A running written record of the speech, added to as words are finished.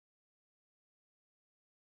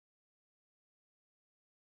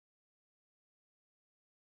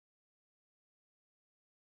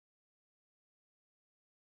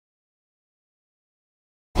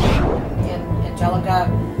Angelica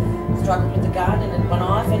struggled with the gun and it went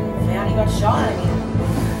off and yeah, he got shot. I mean...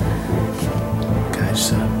 Guys,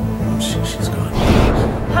 she's gone.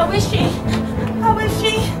 How is she? How is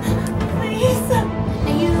she? Please.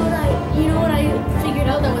 And you know what I figured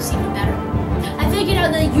out that was even better? I figured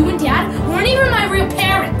out that you and Dad weren't even my real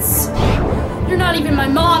parents. You're not even my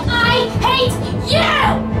mom. I hate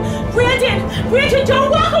you! Brandon! Brandon, don't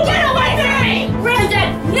walk away! Get away from me!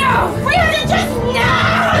 Brandon, no! Brandon, just no!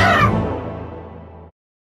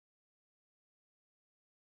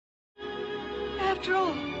 After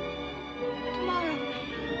all, tomorrow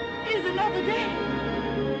is another day.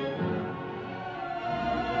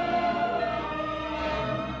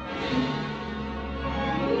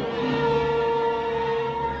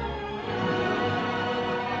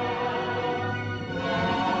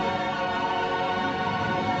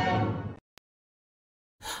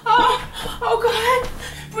 Oh God,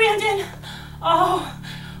 Brandon!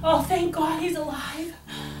 Oh, thank God he's alive.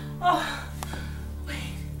 Oh,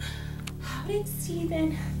 wait, how did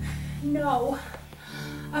Stephen know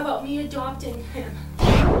about me adopting him?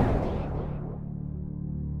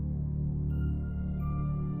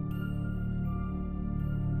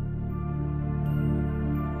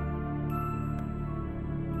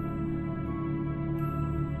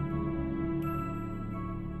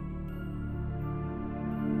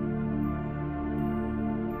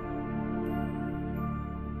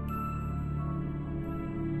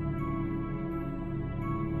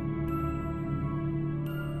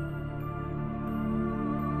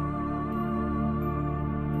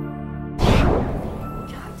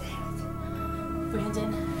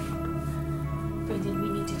 Brandon, we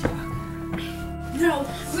need to talk. No,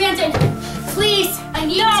 Brandon, please, I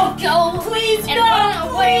need to go. Please, and no, run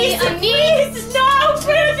away. Please, I need. please, no,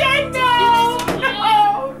 Brandon, no,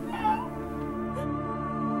 no.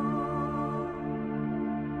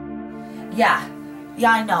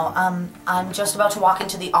 Yeah, I know. I'm just about to walk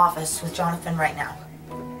into the office with Jonathan right now.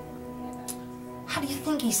 How do you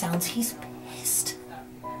think he sounds? He's pissed.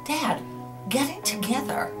 Dad, get it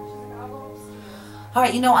together. All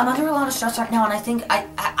right, you know, I'm under a lot of stress right now, and I think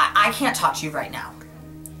I can't talk to you right now.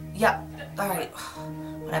 Yep. All right.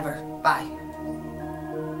 Whatever. Bye.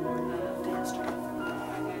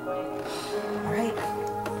 All right.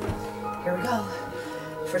 Here we go.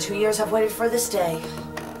 For 2 years, I've waited for this day.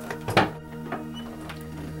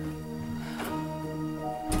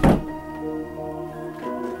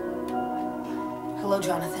 Hello,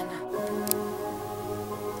 Jonathan.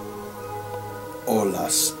 Hola,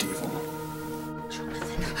 Stephen.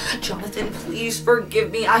 Jonathan, please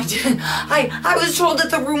forgive me. I was told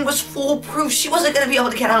that the room was foolproof. She wasn't going to be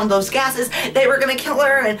able to get out of those gases. They were going to kill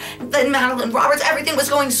her, and then Madelyn, Roberts, everything was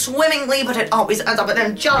going swimmingly, but it always ends up in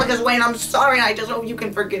Angelica's way, and I'm sorry, and I just hope you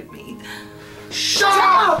can forgive me. Shut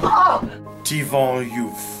up! Oh. Stephen,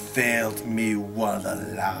 you failed me one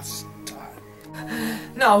last time.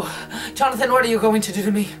 No. Jonathan, what are you going to do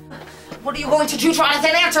to me? What are you going to do,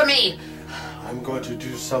 Jonathan? Answer me! I'm going to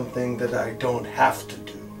do something that I don't have to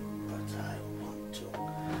do, but I want to.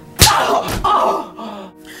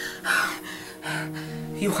 Oh!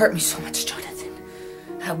 You hurt me so much, Jonathan.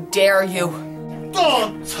 How dare you?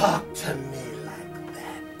 Don't talk to me like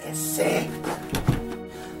that, Essie.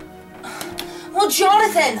 Well,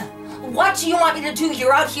 Jonathan, what do you want me to do?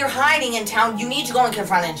 You're out here hiding in town. You need to go and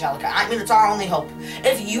confront Angelica. I mean, it's our only hope.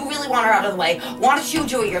 If you really want her out of the way, why don't you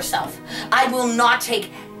do it yourself? I will not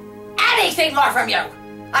take anything more from you.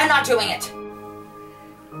 I'm not doing it.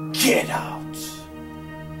 Get out.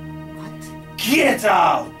 What? Get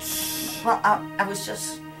out. Well, I was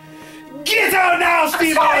just... Get out now,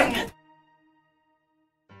 Stephen!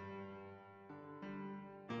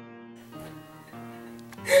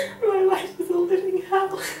 My life is a living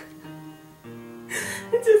hell.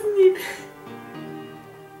 It doesn't even...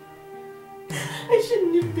 I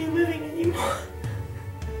shouldn't even be living anymore.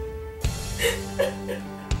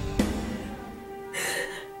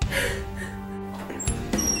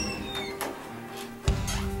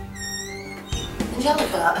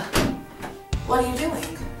 Angelica, what are you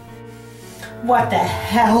doing? What the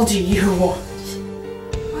hell do you want?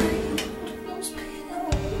 Why are you doing those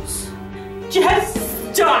pills? Just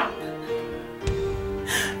stop!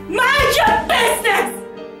 Mind your business!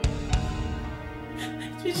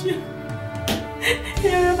 Did you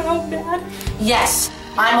hear about that? Yes,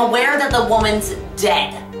 I'm aware that the woman's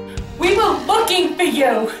dead. We were looking for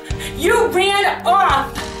you. You ran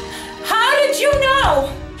off. How did you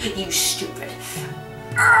know? You stupid.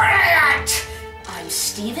 I'm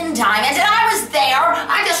Stephen Diamond, and I was there.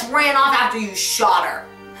 I just ran off after you shot her.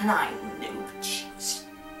 And I knew that she was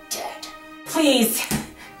dead. Please,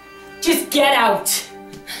 just get out.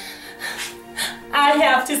 I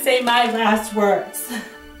have to say my last words.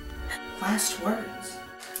 Last words?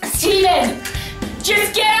 Steven!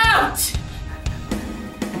 Just get out!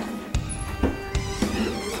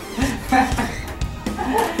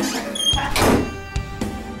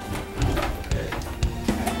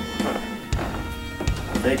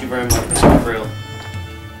 Thank you very much, Mr. Frill.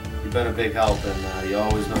 You've been a big help, and you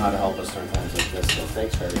always know how to help us during times like this, so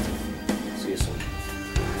thanks for everything. See you soon.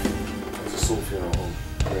 There's a Sewell funeral home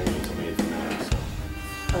arranging to meet tonight, so.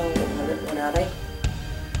 Oh, when are they?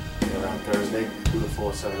 Around Thursday, 2 to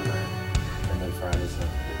 4, 7 to 9, and then Friday's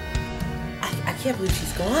I can't believe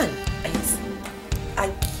she's gone.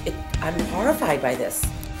 I'm horrified by this.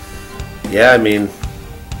 Yeah, I mean,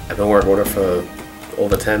 I've been working with her for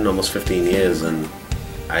over 10, almost 15 years, and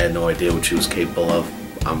I had no idea what she was capable of.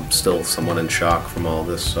 I'm still somewhat in shock from all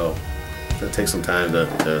this, so it's gonna take some time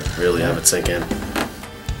to really have it sink in.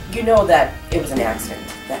 You know that it was an accident,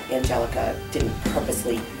 that Angelica didn't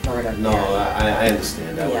purposely murder No, I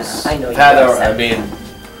understand. I know. I mean,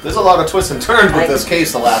 there's a lot of twists and turns with this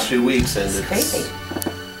case the last few weeks, and it's crazy.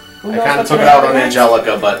 I kind of took it out on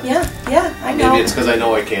Angelica, but yeah, I know. Maybe it's because I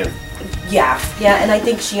know I can. Yeah, and I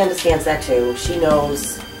think she understands that too. She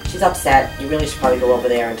knows. She's upset. You really should probably go over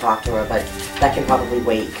there and talk to her, but that can probably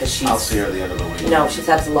wait because she's. I'll see her at the end of the week. You know, she's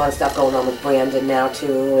had a lot of stuff going on with Brandon now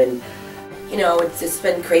too, and you know, it's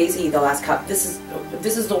been crazy the last couple. This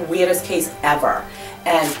is the weirdest case ever,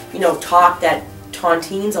 and you know, talk that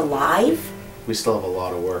Tontine's alive. We still have a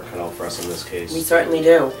lot of work cut out for us in this case. We certainly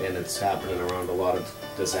do. And it's happening around a lot of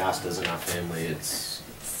disasters in our family. It's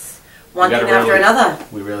one thing after another.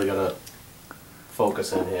 We really gotta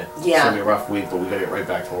focus in here. Yeah. It's gonna be a rough week, but we gotta get right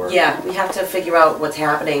back to work. Yeah, we have to figure out what's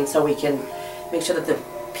happening so we can make sure that the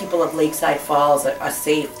people of Lakeside Falls are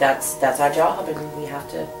safe. That's our job, and we have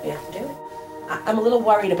to do it. I'm a little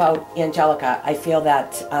worried about Angelica. I feel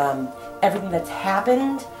that everything that's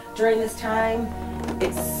happened during this time,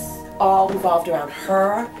 it's all revolved around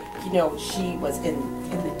her. You know, she was in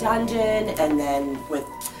the dungeon, and then with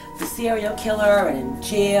the serial killer, and in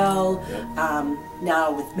jail. Yep.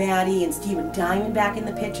 Now with Maddie and Stephen Diamond back in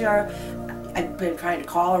the picture. I've been trying to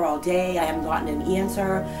call her all day. I haven't gotten an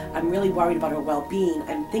answer. I'm really worried about her well-being.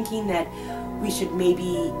 I'm thinking that we should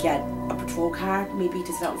maybe get a patrol car, maybe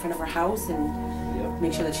to sit out in front of her house and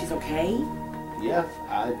make sure that she's okay. Yeah,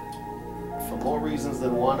 for more reasons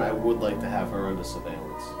than one, I would like to have her under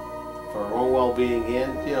surveillance. For her own well-being,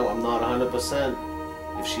 and, you know, I'm not 100%.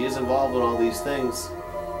 If she is involved in all these things,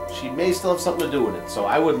 she may still have something to do with it. So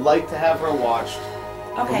I would like to have her watched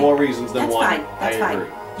for more reasons than one. That's fine.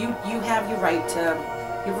 Agree. You have your right to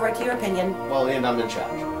your opinion. Well, and I'm in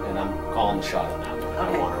charge, and I'm calling the shot on that one.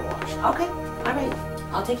 I want her watched. Okay, all right.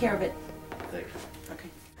 I'll take care of it. Thank you. Okay.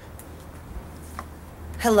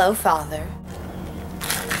 Hello, Father.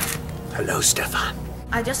 Hello, Stefan.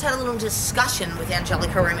 I just had a little discussion with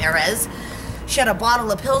Angelica Ramirez. She had a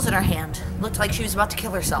bottle of pills in her hand. Looked like she was about to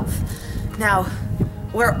kill herself. Now,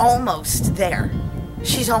 we're almost there.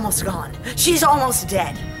 She's almost gone. She's almost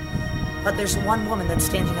dead. But there's one woman that's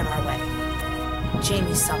standing in our way.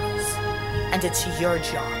 Jamie Summers. And it's your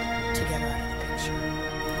job to get her out of the picture.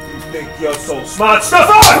 You think you're so smart,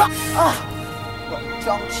 Stefan? Well,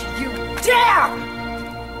 don't you dare!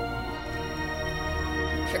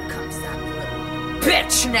 Here comes that little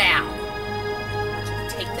bitch now!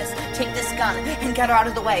 Take this gun and get her out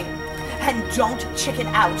of the way. And don't chicken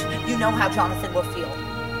out. You know how Jonathan will feel.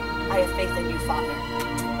 I have faith in you, Father.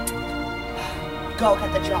 Go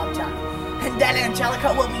get the job done. And then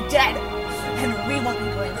Angelica will be dead. And we won't be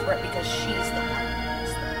blamed for it because she's the one.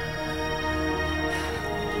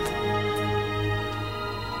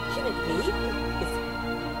 Can it be?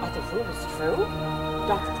 Are the rumors true?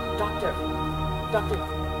 Dr.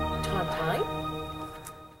 Tontine?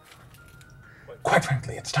 Quite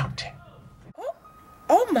frankly, it's Tontine.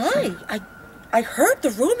 Oh my! I heard the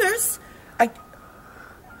rumors.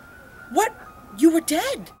 What? You were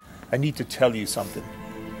dead. I need to tell you something.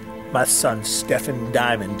 My son, Stephen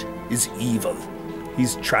Diamond, is evil.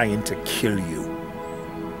 He's trying to kill you.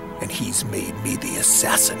 And he's made me the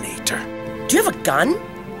assassinator. Do you have a gun?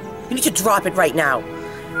 You need to drop it right now.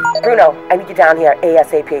 Bruno, I need you down here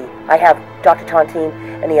ASAP. I have Dr. Tontine,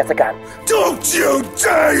 and he has a gun. Don't you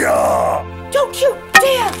dare! Don't you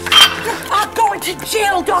dare! I'm going to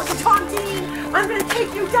jail, Dr. Tontine! I'm going to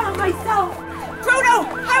take you down myself! Bruno,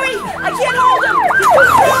 hurry! I can't hold him!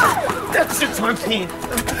 That's it, Tontine.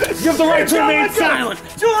 You have the right to remain silent.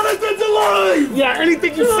 Jonathan's alive! Yeah,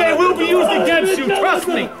 anything you say will be used against you, trust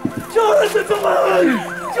me. Jonathan's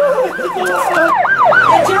alive! Jonathan's alive!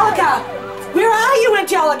 Angelica! Where are you,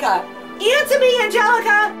 Angelica? Answer me,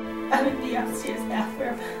 Angelica! I'm in the upstairs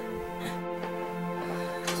bathroom.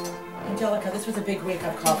 Angelica, this was a big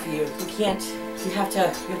wake-up call for you. You have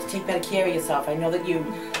to take better care of yourself. I know that you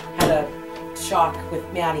had a shock with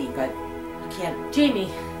Maddie, but you can't.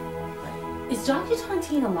 Jamie, is Dr.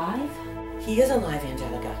 Tontine alive? He is alive,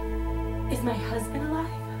 Angelica. Is my husband alive?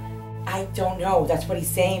 I don't know. That's what he's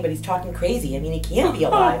saying, but he's talking crazy. I mean, he can't be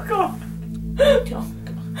alive. Oh, God. Oh, God.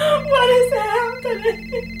 What is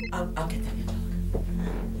happening? I'll get that,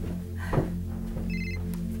 Angelica.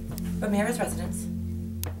 Ramirez residence?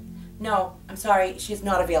 No, I'm sorry. She's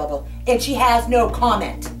not available. And she has no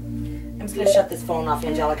comment. I'm just going to shut this phone off,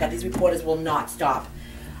 Angelica. These reporters will not stop.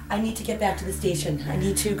 I need to get back to the station. I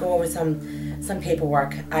need to go over some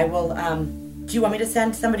paperwork. I will, do you want me to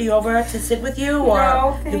send somebody over to sit with you, or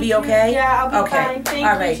no, you'll be okay? Yeah, I'll be okay. fine. Thank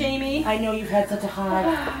All right. you, Jamie. I know you've had such a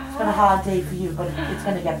it's been a hard day for you, but it's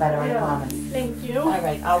going to get better, I promise. Thank you. All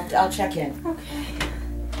right, I'll check in. Okay.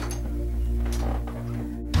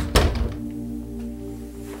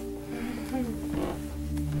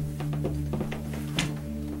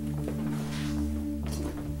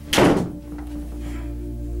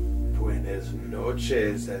 Buenas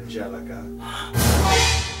noches, Angelica.